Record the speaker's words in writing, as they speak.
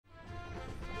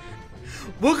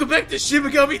Welcome back to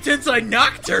Shimigami Tensei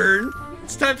Nocturne!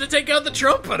 It's time to take out the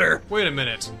trumpeter! Wait a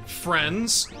minute.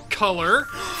 Friends, color,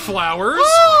 flowers.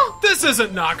 This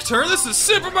isn't Nocturne, this is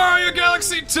Super Mario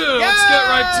Galaxy 2! Let's get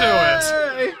right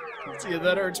to it. See,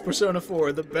 that hurts Persona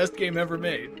 4, the best game ever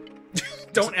made.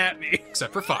 Don't at me.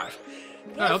 Except for 5.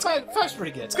 Alright, Five's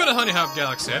pretty good. let's go to Honey Hop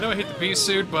Galaxy. I know I hate the bee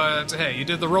suit, but hey, you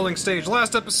did the rolling stage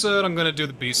last episode, I'm gonna do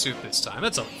the bee suit this time.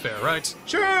 That's only fair, right?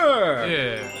 Sure!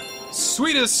 Yeah.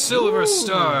 Sweetest silver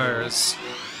stars.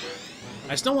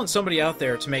 I still want somebody out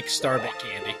there to make Starbit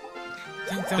candy.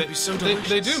 I think that would be so delicious.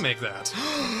 They do make that.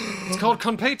 It's called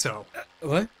KONpeito.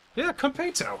 What? Yeah,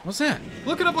 KONpeito. What's that?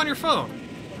 Look it up on your phone.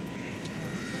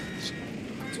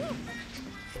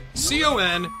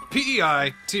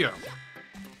 KONpeito.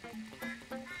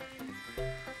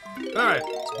 Alright,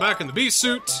 so back in the bee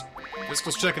suit.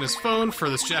 Disco's checking his phone for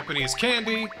this Japanese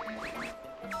candy.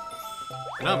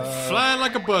 And I'm flying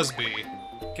like a buzzbee.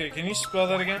 Okay, can you spell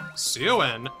that again?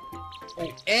 KONpeito.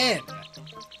 N.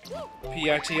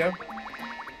 P-I-T-O?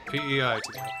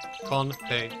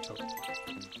 KONpeito.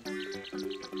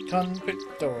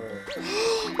 KONpeito.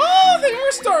 Oh, they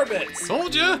are Starbits!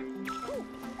 Told ya!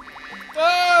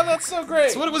 Oh, that's so great!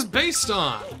 That's what it was based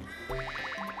on.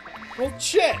 Well,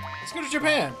 shit! Let's go to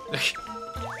Japan!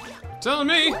 Telling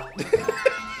me.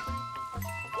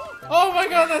 Oh my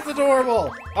god, that's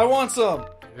adorable! I want some!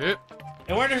 Yep,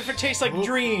 I wonder if it tastes like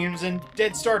dreams and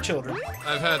dead star children.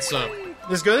 I've had some.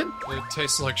 This good? It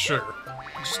tastes like sugar.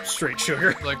 Just straight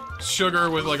sugar. Like sugar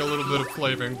with like a little bit of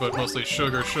flavoring, but mostly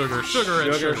sugar, and sugar. Sugar.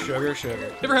 You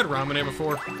ever had ramen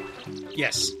before?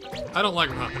 Yes. I don't like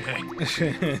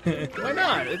ramen. Why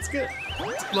not? It's good.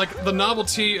 Like the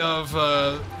novelty of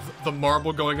the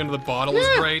marble going into the bottle is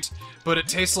great, but it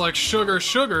tastes like sugar,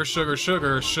 carbon,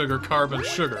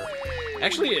 sugar.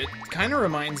 Actually, it kind of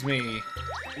reminds me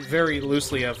very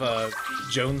loosely of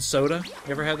Jones Soda.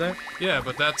 You ever had that? Yeah,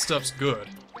 but that stuff's good.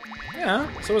 Yeah,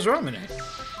 so is ramen.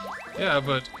 Yeah,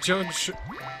 but Jones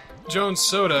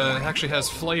Soda actually has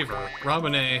flavor.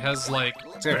 Ramen has like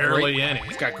barely any.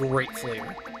 It's got great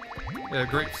flavor. Yeah,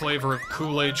 great flavor of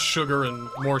Kool-Aid, sugar, and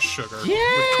more sugar.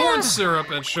 Yeah! With corn syrup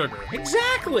and sugar.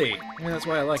 Exactly! I mean, that's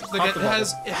why I like it. Like it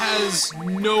has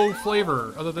no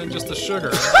flavor other than just the sugar.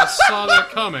 I saw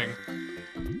that coming.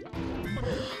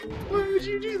 Why would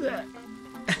you do that?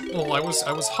 Well, I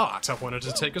was hot. I wanted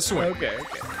to take a swing. Okay.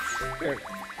 Fair enough.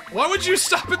 Why would you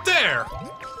stop it there?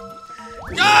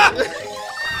 Ah!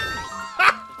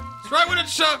 It's right when it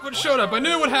showed up. I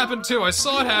knew what happened too. I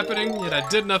saw it happening, yet I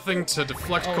did nothing to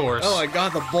deflect course. Oh my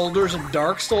god, the boulders and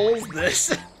Dark Souls,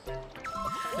 this.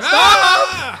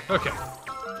 Ah! Okay.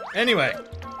 Anyway.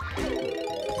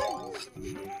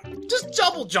 Just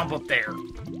double jump up there.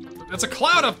 That's a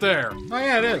cloud up there. Oh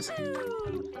yeah, it is.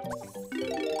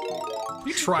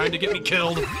 You trying to get me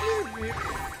killed?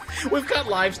 We've got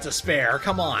lives to spare,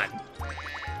 come on.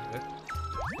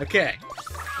 Okay.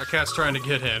 My cat's trying to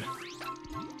get in.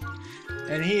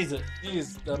 And he's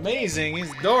amazing,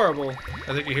 he's adorable.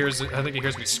 I think he hears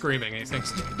me screaming and he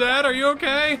thinks, Dad, are you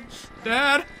okay?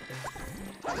 Dad?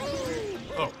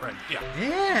 Oh, right, yeah.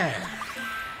 Yeah.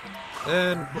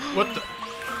 And what the?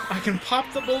 I can pop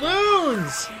the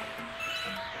balloons!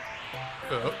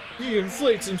 He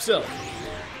inflates himself.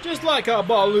 Just like a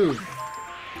balloon.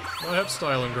 I have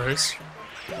style and grace.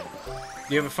 Do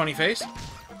you have a funny face?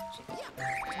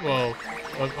 Well,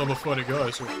 I'm a funny guy,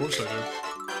 so of course I do.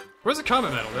 Where's the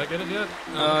comment medal? Did I get it yet?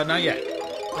 Not yet.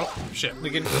 Oh, shit. We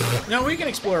can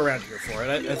explore around here for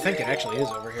it. I think it actually is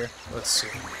over here. Let's see.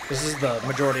 This is the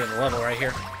majority of the level right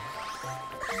here.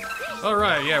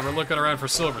 Alright, yeah, we're looking around for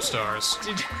silver stars.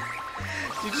 Did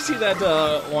you see that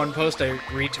one post I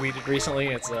retweeted recently?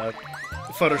 It's a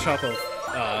Photoshop of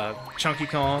Chunky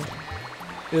Kong.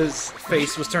 His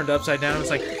face was turned upside down.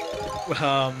 It's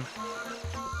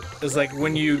like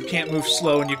when you can't move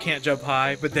slow and you can't jump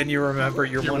high, but then you remember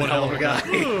you're one hell of a guy.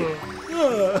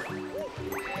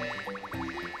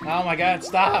 Oh my god,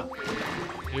 stop!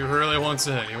 He really wants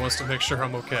in. He wants to make sure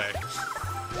I'm okay.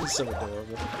 He's so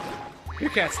adorable. Your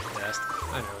cat's the best.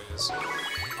 I know he is.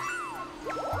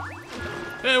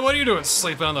 Hey, what are you doing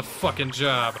sleeping on the fucking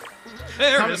job?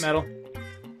 Hey, there it Comment is. medal.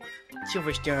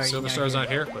 Silver Star. Silver Star's not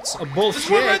here? What's A bullshit.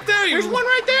 There's one right there, you... There's one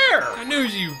right there! I knew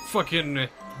you fucking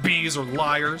bees are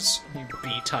liars. You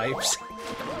B-types.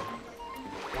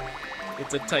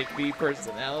 It's a type B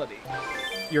personality.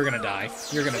 You're gonna die.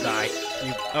 You're gonna die.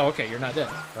 Oh, okay, you're not dead.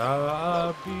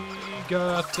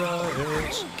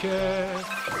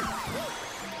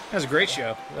 That's a great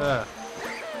show.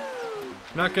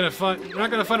 I'm not gonna fight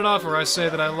it off where I say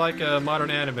that I like modern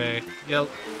anime, yeah,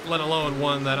 let alone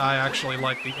one that I actually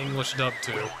like the English dub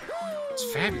to.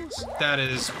 It's fabulous. That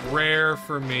is rare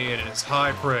for me, and it is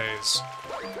high praise.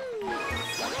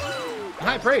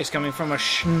 High praise coming from a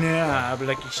schnob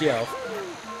like yourself.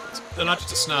 They're not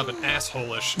just a snob, an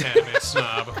asshole-ish anime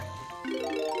snob.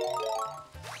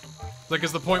 Like,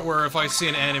 it's the point where if I see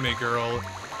an anime girl,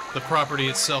 the property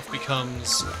itself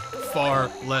becomes far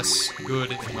less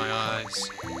good in my eyes.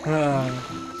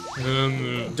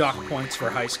 Dock points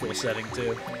for high school setting,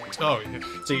 too. Oh, yeah.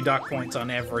 So you dock points on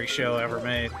every show ever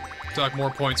made. Dock more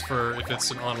points for if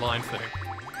it's an online thing.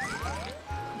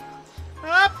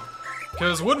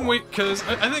 Because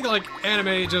I think, like,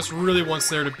 anime just really wants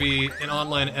there to be an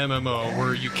online MMO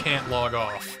where you can't log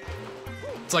off.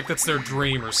 It's like that's their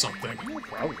dream or something.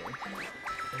 Probably.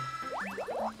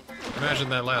 Imagine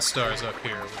that last star is up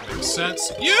here. Would make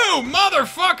sense. You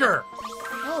motherfucker!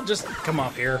 Well, just come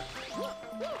up here.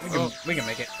 We can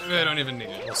make it. I don't even need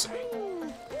it. We'll see.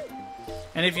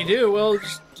 And if you do, well,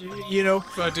 just, you know...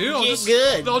 If I do,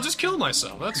 I'll just kill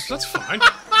myself. That's fine.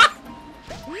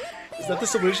 Is that the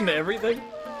solution to everything?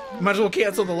 Might as well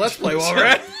cancel the Let's Play while we're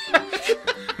at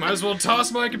it. Might as well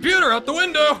toss my computer out the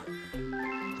window!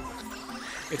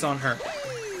 It's on her.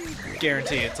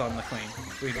 Guarantee it's on the queen.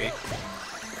 Queen bee.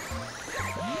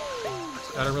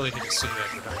 I don't really need to see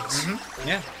that, Your Highness.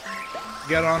 Yeah.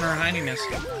 Got on her hindiness.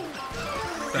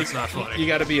 That's not funny. You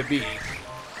gotta be a bee.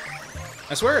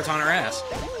 I swear it's on her ass.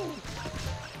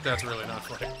 That's really not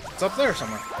funny. It's up there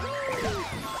somewhere.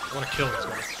 I want to kill these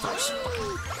motherfuckers.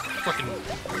 Fucking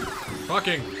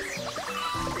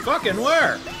Fucking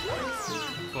where?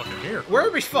 fucking here. Where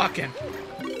are we fucking?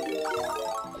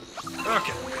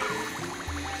 Okay.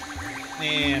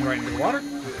 And right into the water.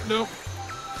 Nope.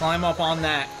 Climb up on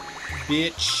that,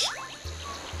 bitch.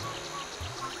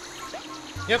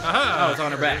 Yep. Aha! Oh, it's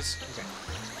on her There it back. is. Okay.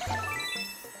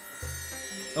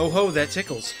 Oh ho, that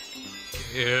tickles.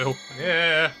 Ew.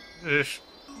 Yeah. Ugh.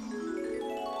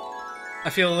 I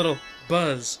feel a little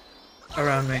buzz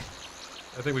around me.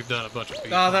 I think we've done a bunch of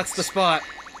beat. Oh, that's the spot.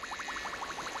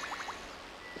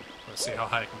 Let's see how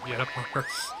high I can get up on her.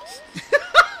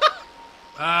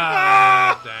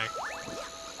 Ah, dang.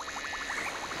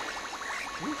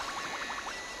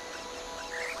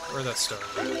 Where'd that star?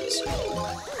 There it is.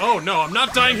 Oh no, I'm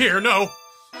not dying here, no!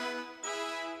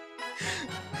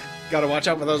 Gotta watch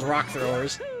out for those rock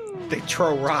throwers. They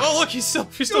throw rocks. Oh look, he's still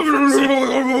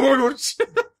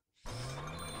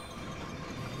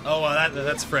Oh, well,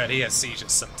 that's Fred. He has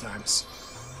seizures sometimes.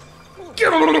 We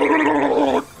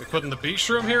putting the bee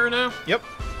shroom here now? Yep.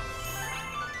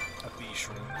 A bee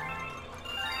shroom.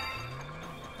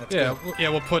 That's Yeah, good. yeah.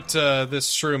 We'll put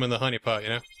this shroom in the honey pot. You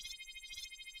know.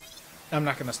 I'm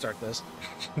not gonna start this.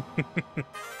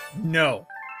 No.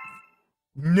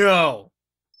 No.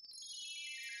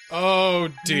 Oh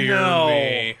dear No.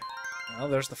 me. Well,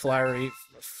 there's the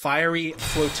fiery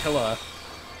flotilla.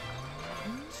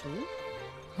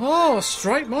 Oh, a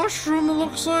striped mushroom. It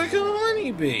looks like a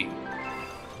honeybee.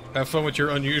 Have fun with your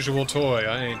unusual toy.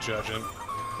 I ain't judging.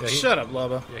 Yeah, Shut up,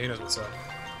 Loba. Yeah, he knows what's up.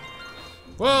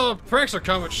 Well, Prankster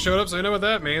Comet showed up, so I know what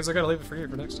that means. I gotta leave it for you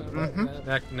for next time.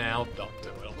 Back now, don't do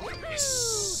it.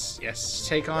 Yes. Yes.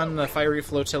 Take on the fiery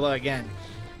flotilla again.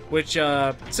 Which,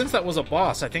 since that was a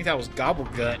boss, I think that was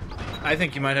Gobblegut. I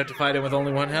think you might have to fight him with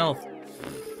only 1 health.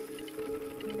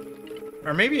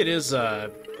 Or maybe it is,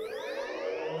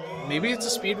 maybe it's a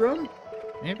speed run?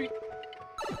 Maybe?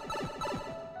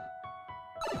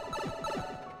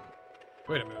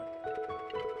 Wait a minute.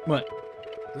 What?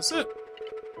 Is this it?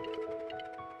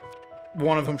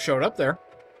 One of them showed up there.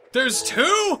 There's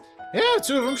 2? Yeah,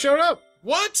 2 of them showed up.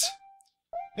 What?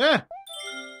 Yeah.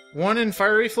 1 in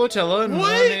Fiery Flotilla and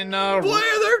What? 1 in, Why are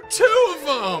there 2 of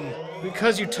them?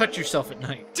 because you touch yourself at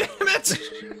night. Damn it!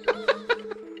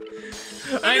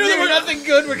 I knew nothing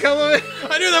good would come of it.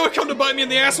 I knew that would come to bite me in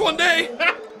the ass one day!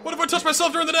 What if I touch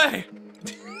myself during the day?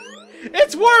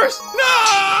 It's worse!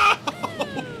 No!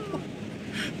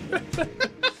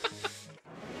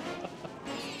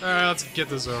 Alright, let's get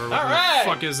this over with. Alright.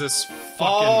 What the fuck is this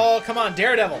fucking... Oh, come on,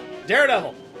 Daredevil.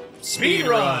 Daredevil. Speed Speed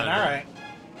run. run. Alright.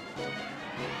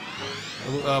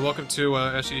 Welcome to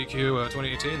SEQ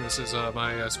 2018. This is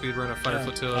my speedrun of Fire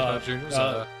Flotilla Juniors.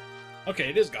 Okay,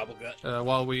 it is Gobblegut.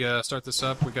 While we start this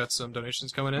up, we got some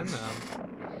donations coming in.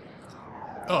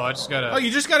 Oh, I just gotta... Oh,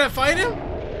 you just gotta fight him?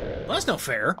 Well, that's no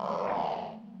fair.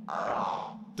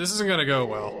 This isn't gonna go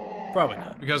well. Probably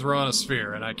not. Because we're on a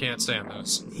sphere, and I can't stand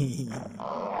those.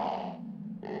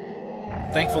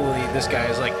 Thankfully, this guy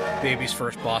is like baby's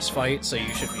first boss fight, so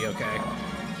you should be okay.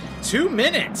 2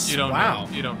 minutes! You don't wow.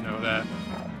 know, you don't know that.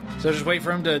 So just wait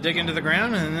for him to dig into the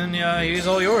ground, and then he's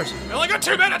all yours. We only got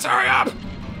 2 minutes, hurry up!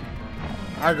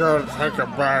 I gotta take a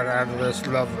bite out of this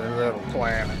lovely little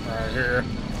planet right here.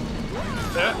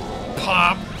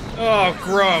 Pop. Oh,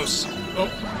 gross. Oh.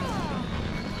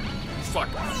 Fuck.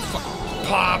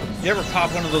 Pop. You ever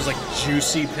pop one of those, like,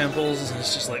 juicy pimples, and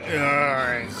it's just like,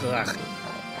 ugh.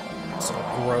 So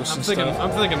gross and stuff.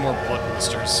 I'm thinking more blood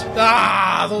blisters.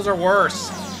 Ah, those are worse.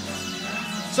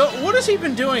 So, what has he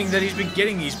been doing that he's been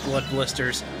getting these blood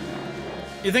blisters?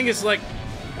 You think it's like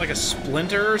a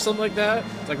splinter or something like that?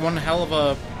 It's like one hell of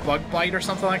a bug bite or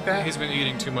something like that? He's been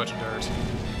eating too much dirt.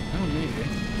 Oh, maybe.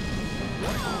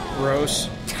 Gross.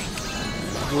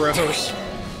 Gross.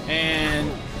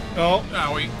 And... oh.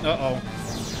 Owie. Uh-oh.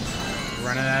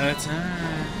 Running out of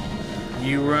time.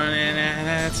 You running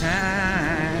out of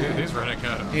time. Dude, he's running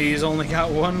out of... He's only got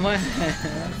one left.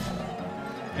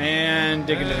 And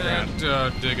dig into the ground.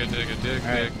 Dig.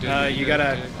 Alright, you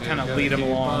gotta kind of lead him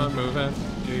along.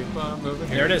 Keep on moving.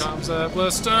 There it is. Comes that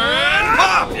blister and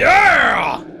pop!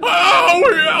 Yeah!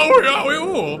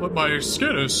 Oh, but my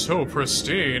skin is so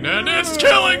pristine and it's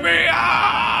killing me!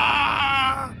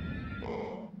 Ah!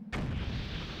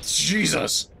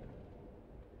 Jesus.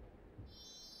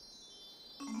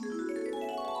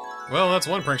 Well, that's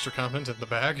one prankster comment in the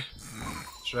bag.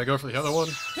 Should I go for the other one?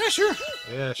 Yeah, sure.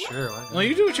 Yeah, sure. Well,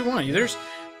 you do what you want.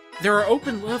 There are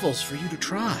open levels for you to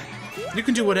try. You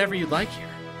can do whatever you'd like here.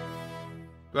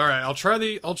 All right, I'll try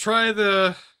the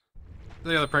other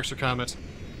prankster comment,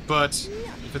 but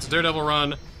if it's a Daredevil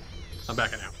run, I'm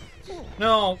backing out.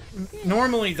 No,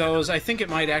 normally those, I think it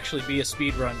might actually be a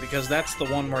speed run because that's the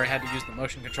one where I had to use the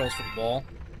motion controls for the ball.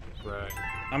 Right.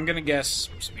 I'm gonna guess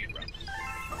speed run.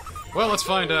 Well, let's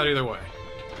find out either way.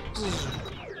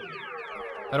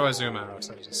 How do I zoom out?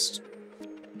 I just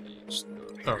zoom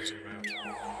out.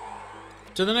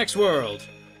 To the next world.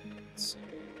 Let's see.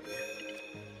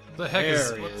 What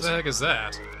the heck is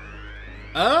that?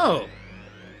 Oh!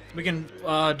 We can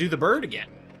do the bird again.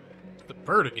 The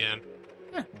bird again?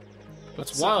 Yeah.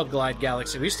 That's Wild Glide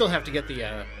Galaxy. We still have to get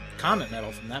the Comet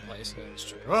Medal from that place. That's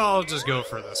true. Well, I'll just go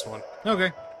for this one.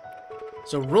 Okay.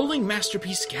 So, Rolling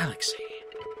Masterpiece Galaxy.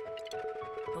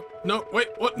 No, wait,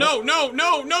 what? No!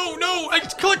 I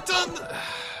clicked on the...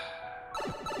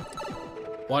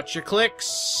 Watch your clicks.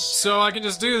 So I can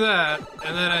just do that,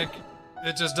 and then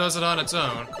it just does it on its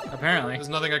own. Apparently. There's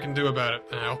nothing I can do about it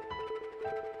now.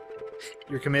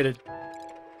 You're committed.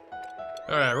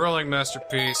 Alright, rolling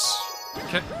masterpiece.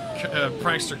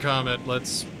 Prankster comment.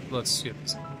 Let's get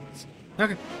this.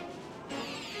 Okay.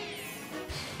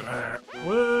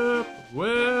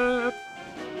 Whip.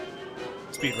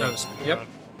 Speed run. Yep.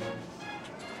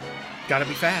 Gotta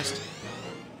be fast.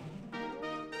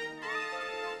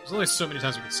 There's only so many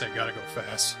times we can say gotta go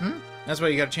fast. That's why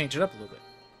you gotta change it up a little bit.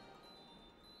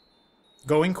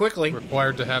 Going quickly.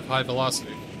 Required to have high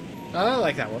velocity. I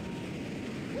like that one.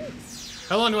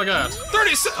 How long do I got?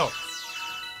 30 seconds! Oh!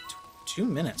 2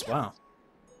 minutes, wow.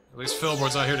 At least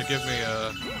Philboard's not here to give me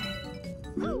a...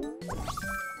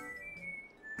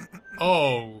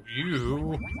 Oh,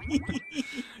 you...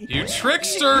 You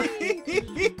trickster!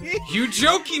 You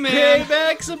jokey man!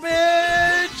 Payback's a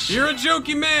bitch! You're a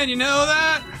jokey man, you know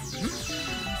that?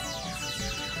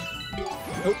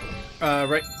 Oh,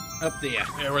 right up there.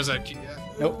 Yeah, where's that key at?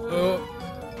 Nope. Oh.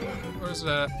 Where's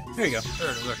that? There you go. There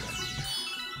it is, okay.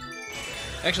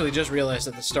 Actually, just realized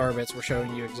that the star bits were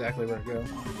showing you exactly where to go.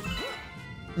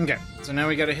 Okay, so now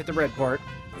we gotta hit the red part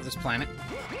of this planet.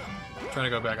 Trying to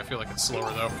go back, I feel like it's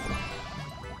slower though.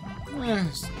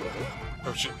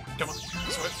 Oh shit, come on.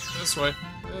 This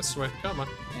way, come on.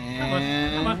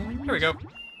 And... Come on. Here we go.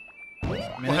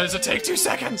 Why does it take 2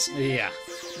 seconds? Yeah.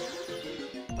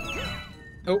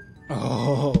 Oh.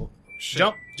 Oh.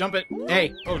 Shit. Jump it.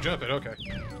 Hey. Oh, jump it, okay.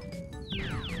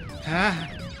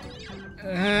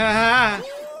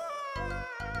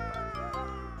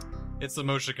 It's the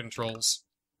motion controls.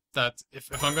 That,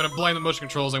 if I'm gonna blame the motion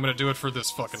controls, I'm gonna do it for this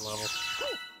fucking level.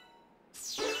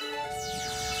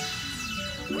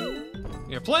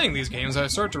 Yeah, playing these games, I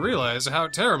start to realize how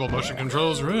terrible motion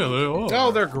controls really are.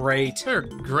 Oh, they're great. They're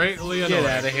greatly annoying.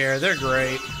 Get out of here. They're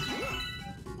great.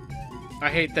 I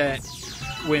hate that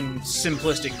when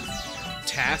simplistic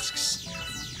tasks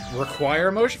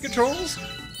require motion controls,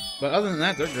 but other than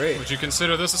that, they're great. Would you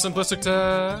consider this a simplistic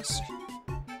task?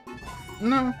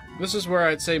 No, this is where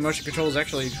I'd say motion controls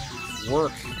actually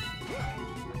work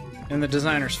in the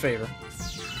designer's favor.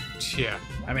 Yeah.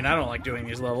 I mean, I don't like doing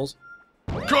these levels.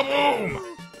 Kaboom!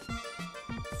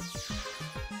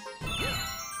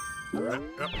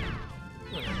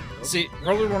 See,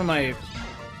 probably one of my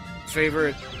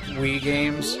favorite Wii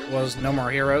games was No More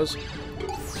Heroes.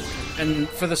 And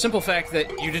for the simple fact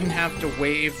that you didn't have to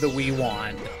wave the Wii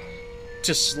wand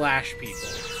to slash people.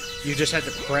 You just had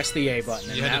to press the A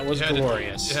button, and that was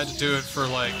glorious. You had to do it for,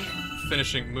 like,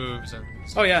 finishing moves and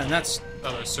stuff. Oh yeah, and that's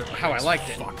other certain how things. I liked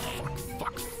it. Fuck.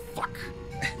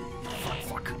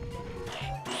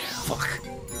 Fuck.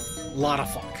 Lot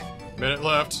of fuck. Minute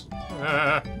left.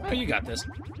 Oh, you got this.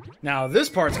 Now, this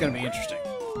part's gonna be interesting.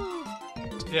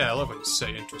 Yeah, I love when you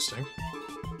say interesting.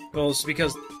 Well, it's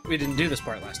because we didn't do this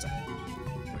part last time.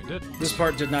 We did. This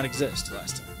part did not exist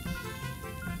last time.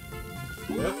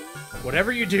 Yep.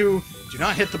 Whatever you do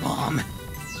not hit the bomb.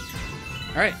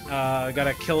 Alright,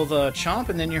 gotta kill the chomp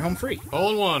and then you're home free.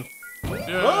 Hole in one.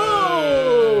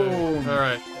 Oh!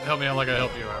 Alright, help me out like I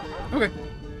help you out. Okay.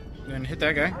 Then hit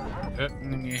that guy. Hit.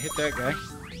 And then you hit that guy.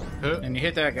 Hit. And you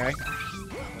hit that guy.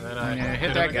 And then I And you hit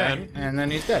hit that him guy. again. And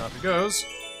then he's dead. Off he goes.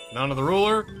 None of the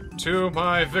ruler to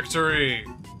my victory.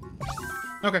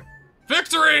 Okay.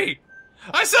 Victory!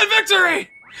 I said victory!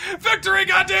 Victory,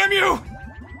 goddamn you!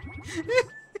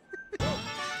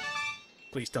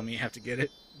 Please tell me you have to get it.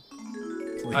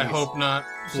 Please. I hope not.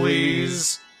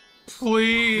 Please.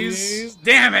 Please.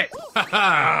 Damn it!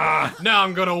 Haha! Now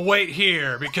I'm gonna wait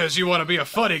here because you want to be a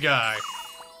funny guy.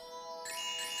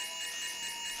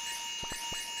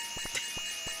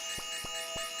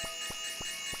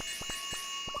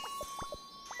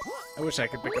 I wish I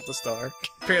could pick up the star.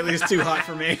 Apparently it's too hot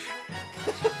for me.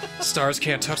 Stars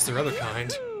can't touch their other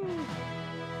kind.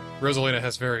 Rosalina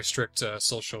has very strict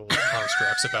social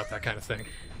constructs about that kind of thing.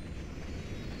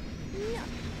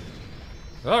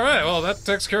 Alright, well, that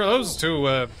takes care of those two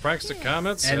prankster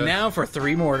comments. And now for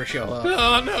 3 more to show up.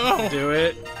 Oh, no! Do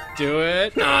it. Do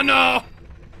it. No, no!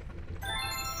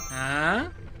 Huh?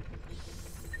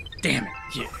 Damn it.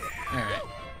 Yeah. Alright.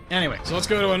 Anyway, So let's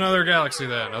go to another galaxy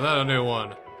then. Another new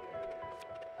one.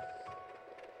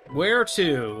 where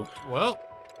to? Well,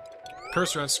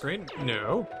 cursor on screen?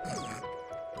 No.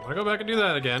 I want to go back and do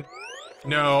that again.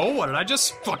 No, what did I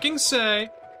just fucking say?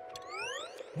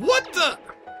 What the?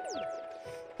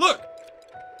 Look!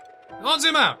 On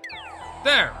zoom out.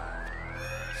 There.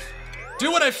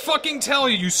 Do what I fucking tell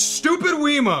you, you stupid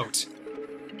Wiimote!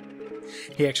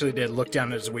 He actually did look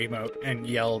down at his Wiimote and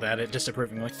yelled at it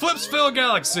disapprovingly. Flipsville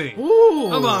Galaxy!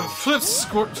 Ooh! I'm on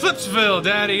Flipsville,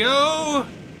 daddy-o!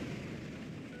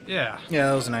 Yeah. Yeah,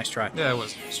 that was a nice try. Yeah, it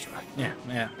was a nice try. Yeah,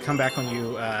 yeah. Come back when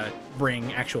you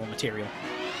bring actual material.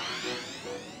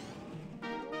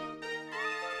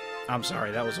 I'm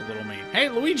sorry, that was a little mean. Hey,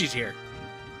 Luigi's here.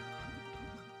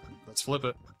 Let's flip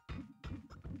it.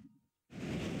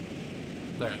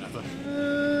 There, nothing.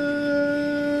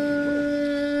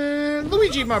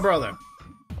 Luigi, my brother.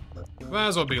 Might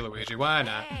as well be Luigi, why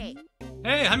not? Hey,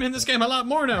 I'm in this game a lot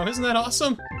more now, isn't that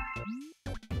awesome?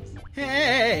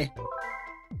 Hey.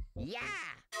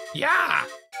 Yeah!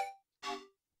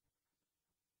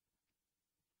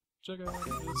 Check out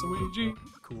it's Luigi.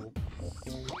 Cool.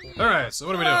 Alright, so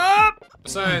what do we do?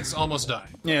 Besides, almost die.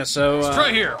 Yeah, so Let's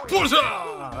try here.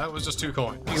 That was just 2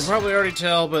 coins. you can probably already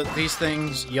tell, but these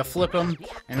things, you flip them,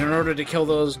 and in order to kill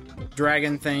those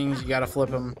dragon things, you gotta flip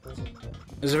them.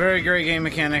 It's a very great game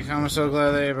mechanic. I'm so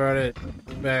glad they brought it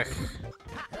back.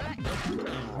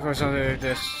 Of course, I'll do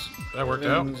this. That worked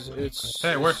out. It's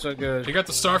Hey, where? so good. You got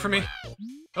the star for me?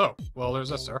 Oh, well, there's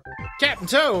that star. Captain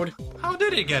Toad! How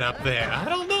did he get up there? I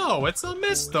don't know. It's a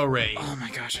mystery. Oh my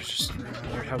gosh, I just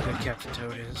remembered how good Captain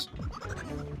Toad is.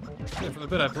 Yeah, for the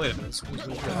bit I played it, it's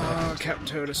really good. Oh, Captain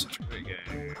Toad is such a good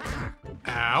game.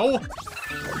 Ow!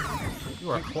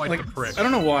 You are quite Like, the prick. I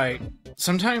don't know why.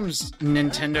 Sometimes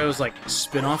Nintendo's, like,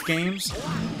 spin-off games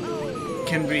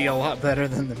can be a lot better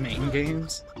than the main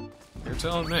games. You're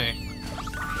telling me.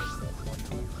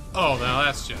 Oh, now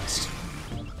that's just...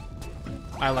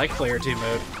 I like Player 2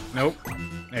 mode. Nope.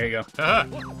 There you go. Haha.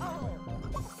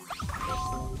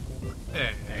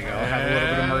 There you go, have a little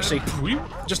bit of mercy.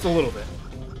 Just a little bit.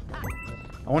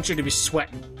 I want you to be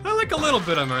sweating. I like a little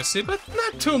bit of mercy, but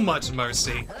not too much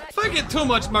mercy. If I get too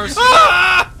much mercy...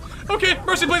 Ah! Okay,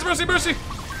 mercy, please, mercy, mercy!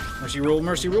 Mercy rule,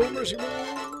 mercy rule, mercy rule.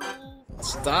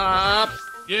 Stop!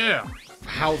 Yeah.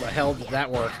 How the hell did that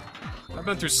work? I've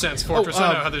been through Sans Fortress,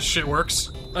 I know how this shit works.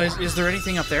 Is there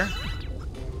anything up there?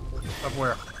 Up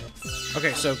where?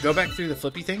 Okay, so go back through the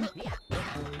flippy thing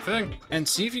Thing? and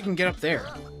see if you can get up there.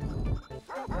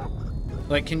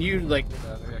 Like, can you, like,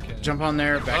 Maybe I can. jump on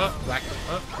there, black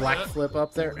uh. flip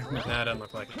up there? Nah, it doesn't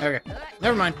look like it. Okay,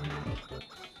 never mind.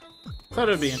 Thought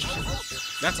it would be interesting.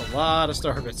 That's a lot of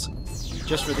star bits.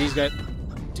 Just for these guys.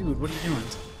 Dude, what are you doing?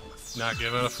 Not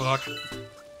giving a fuck.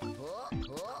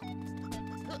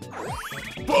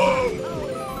 Boom!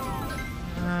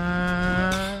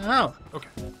 Oh. Okay.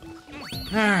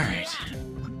 Alright.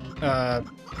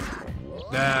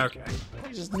 Nah, okay.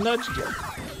 I just nudged you.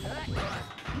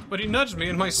 but he nudged me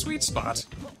in my sweet spot.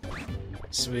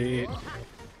 Sweet.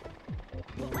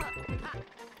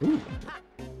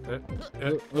 Uh,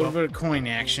 A little bit of coin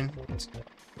action.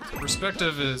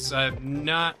 Perspective is I've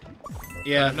not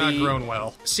Yeah, grown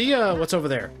well. See what's over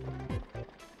there.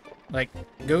 Like,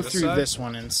 go This through side? this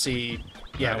one and see.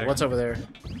 Yeah, Right. what's over there?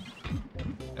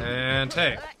 And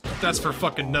hey, that's for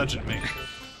fucking nudging me.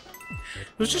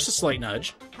 It was just a slight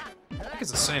nudge. I think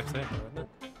it's the same thing, though, isn't it?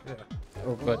 Yeah.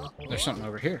 Oh, but there's something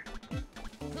over here.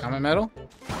 Comet metal?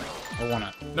 I want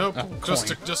it. Nope, Oh,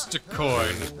 just a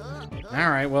coin. All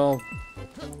right, well,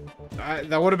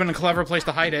 that would have been a clever place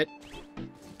to hide it.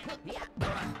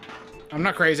 I'm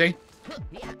not crazy.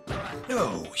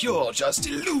 No, you're just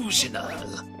delusional.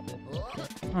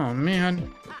 Oh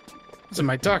man, that's what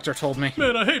my doctor told me.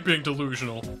 Man, I hate being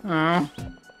delusional. Oh,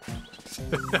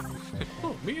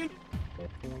 Oh, man.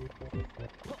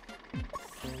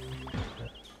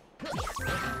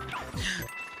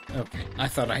 okay. I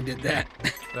thought I did that.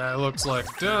 That looks like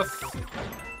death.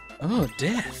 Oh,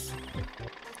 death.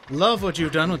 Love what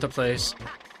you've done with the place.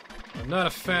 I'm not a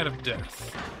fan of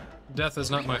death. Death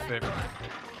is not my favorite.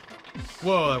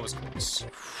 Whoa, that was close.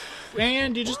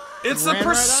 And you just It's the ran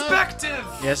right up. perspective!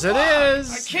 Yes, it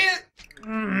is. I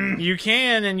can't. You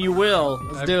can and you will.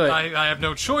 Let's do it. I have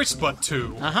no choice but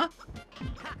to. Uh-huh.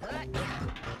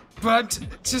 But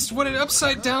just when it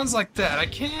upside down's like that, I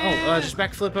can't. Oh, just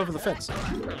backflip over the fence.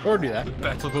 Or do that.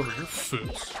 Backflip over your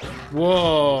foot.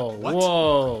 Whoa. What?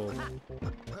 Whoa.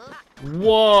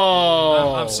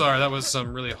 Whoa. I'm sorry, that was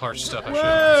some really harsh stuff I should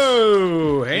have.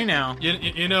 Whoa. Hey now.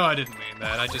 You know I didn't mean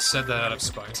that. I just said that out of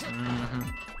spite.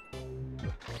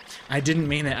 I didn't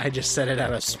mean it. I just said it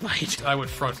out of spite. I would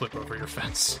front flip over your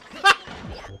fence.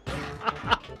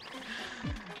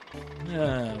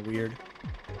 Weird.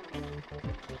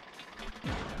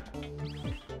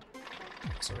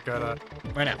 So I gotta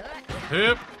Right now.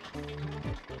 hip.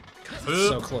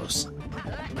 So close.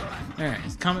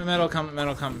 Alright. Comet metal, comet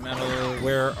metal, comet metal.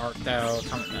 Where art thou,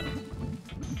 comet metal?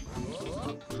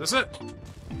 Is this it?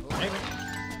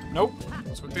 Nope.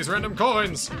 What's with these random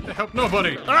coins? They help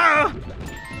nobody. Ah!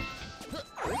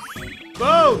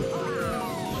 Boom!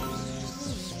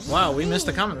 Wow, we missed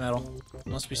the comet metal.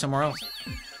 Must be somewhere else.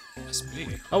 Must be.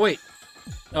 Oh, wait.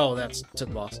 Oh, that's to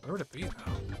the boss. Where would it be now?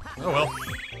 Oh well.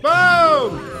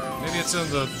 Boom! Maybe it's in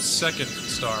the second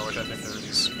star, which I think there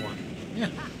is one. Yeah,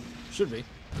 should be.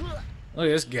 Look at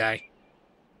this guy.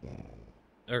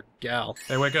 Or gal.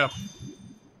 Hey, wake up.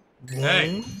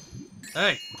 Hey.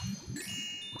 Hey.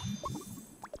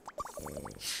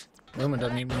 Lumen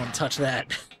doesn't even want to touch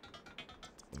that.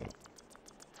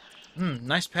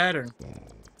 Nice pattern.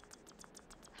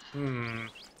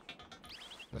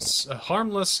 It's a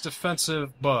harmless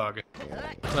defensive bug.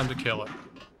 Time to kill it.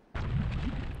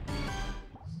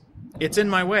 It's in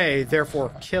my way,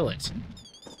 therefore kill it.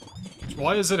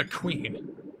 Why is it a queen?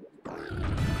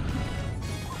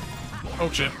 Oh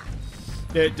shit.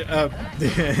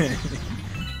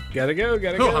 Gotta go,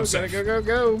 gotta Oh, go, I'm gotta safe.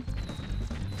 go.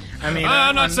 I mean,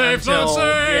 Not safe, not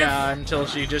safe! Yeah, until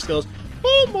she just goes,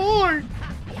 oh my!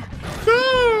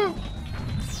 No!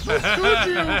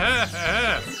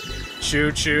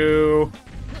 Choo choo.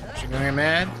 She gonna get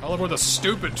mad? All aboard the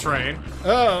stupid train.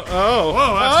 Oh,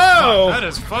 Whoa, that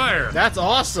is fire. That's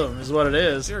awesome, is what it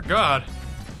is. Dear God.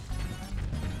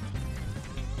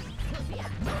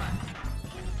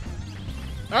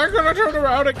 I'm gonna turn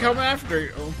around and come after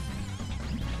you.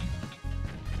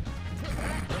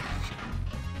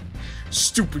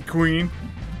 Stupid queen.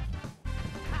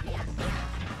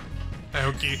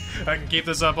 I can keep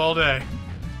this up all day.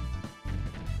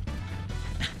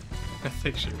 I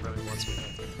think she really wants me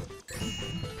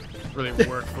to really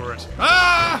work for it.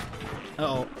 Ah!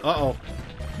 Uh-oh, uh-oh.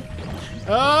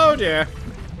 Oh, dear.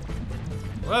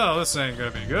 Well, this ain't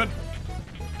gonna be good.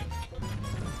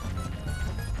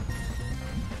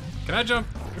 Can I jump?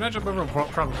 Can I jump over him?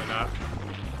 Probably not.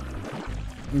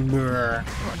 Brr.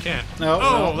 Oh, I can't. No,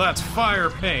 Oh, no. that's fire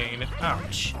pain.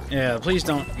 Ouch. Yeah, please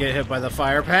don't get hit by the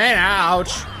fire pain.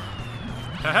 Ouch!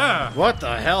 Haha! What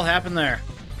the hell happened there?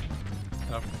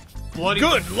 A bloody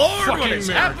Good lord, fucking what is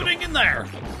miracle. happening in there?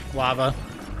 Lava.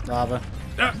 Lava.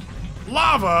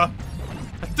 Lava?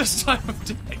 At this time of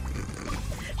day?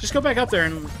 Just go back up there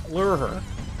and lure her.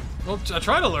 Well, I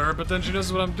try to lure her, but then she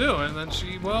knows what I'm doing, and then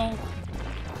she, well...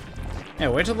 Yeah,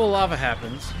 wait till the lava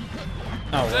happens.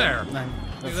 Oh, There.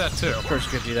 Well, Do that too. of course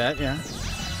you could do that, yeah.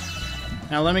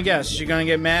 Now let me guess, is she gonna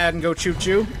get mad and go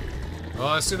choo-choo? Oh,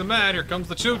 I see the man. Here comes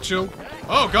the choo-choo.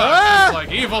 Oh, God. Ah! It's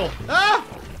like evil. Ah!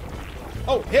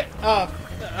 Oh, hit, well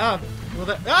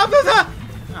that,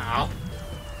 Ow.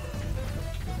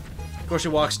 Of course she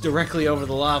walks directly over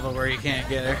the lava where you can't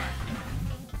get her.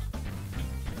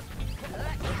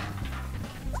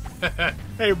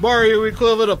 Hey, Mario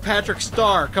equivalent of Patrick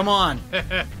Star. Come on.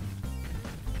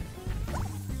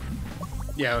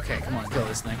 Yeah, okay, come on, kill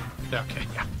this thing. Okay,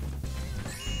 yeah.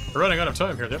 We're running out of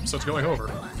time here. The episode's going over.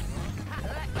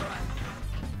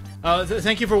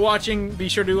 Thank you for watching. Be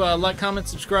sure to like, comment,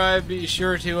 subscribe. Be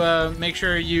sure to make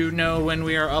sure you know when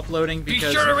we are uploading. Because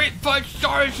Be sure to rate 5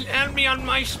 stars and add me on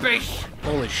MySpace.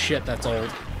 holy shit, that's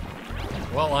old.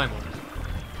 Well, I'm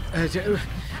old.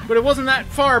 But it wasn't that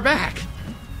far back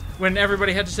when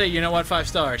everybody had to say, you know what, 5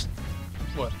 stars.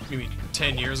 What, you mean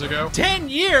 10 years ago? 10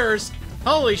 years?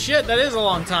 Holy shit, that is a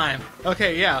long time.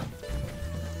 Okay, yeah.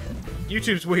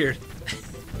 YouTube's weird.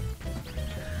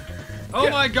 Oh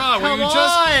my god, Come will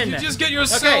on! you just get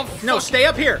yourself... Okay, no, stay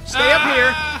up here. Stay up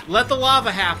here. Let the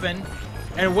lava happen.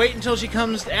 And wait until she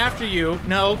comes after you.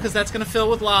 No, because that's going to fill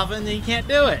with lava and then you can't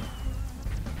do it.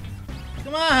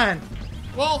 Come on.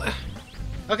 Well...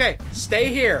 Okay, stay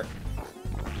here.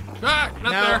 Ah,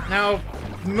 not Now, there. now,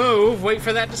 move. Wait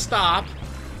for that to stop.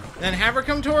 Then have her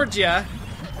come towards you.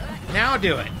 Now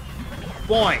do it.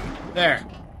 Boing. There.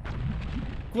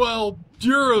 Well,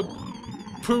 you're a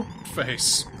poop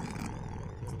face.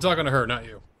 Talking to her, not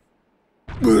you.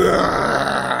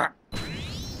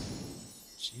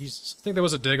 Jesus. I think there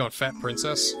was a dig on Fat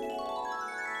Princess.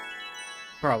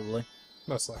 Probably.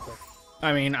 Most likely.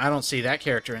 I mean, I don't see that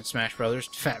character in Smash Brothers.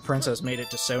 Fat Princess made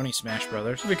it to Sony Smash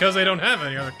Brothers. Because they don't have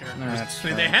any other characters. That's I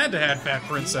mean, right. they had to have Fat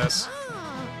Princess.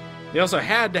 They also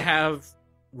had to have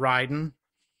Raiden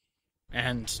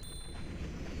and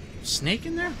Snake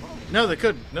in there? No, they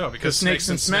couldn't. No, because Snake's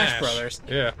in Smash Brothers.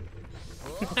 Yeah.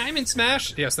 I'm in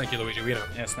Smash. Yes, thank you, Luigi. We know.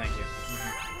 Yes, thank you.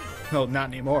 No, not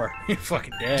anymore. You're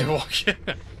fucking dead.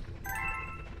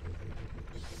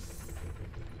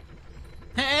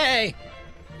 Hey!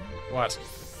 What?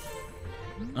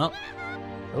 Oh,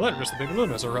 Relentless, the big balloon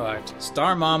has arrived.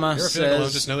 Star Mama You're feeling alone,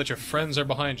 says... just know that your friends are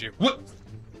behind you. What?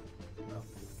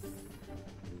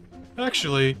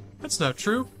 Actually, that's not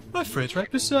true. My friend's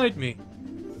right beside me.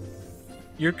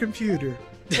 Your computer.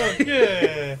 Oh,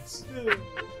 yes.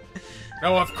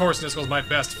 Oh, of course, Niskel's my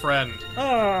best friend.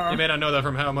 You may not know that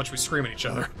from how much we scream at each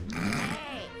other.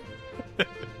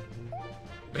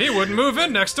 He wouldn't move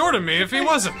in next door to me if he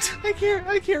wasn't. I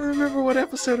can't remember what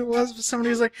episode it was, but somebody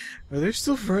was like, "Are they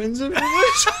still friends after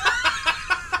this?"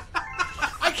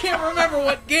 I can't remember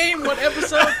what game, what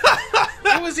episode.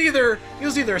 It was either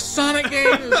a Sonic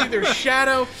game, it was either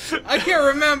Shadow. I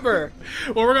can't remember.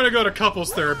 Well, we're gonna go to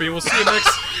couples therapy. We'll see you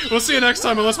next. We'll see you next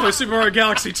time on Let's Play Super Mario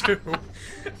Galaxy 2.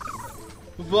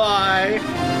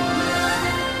 Bye.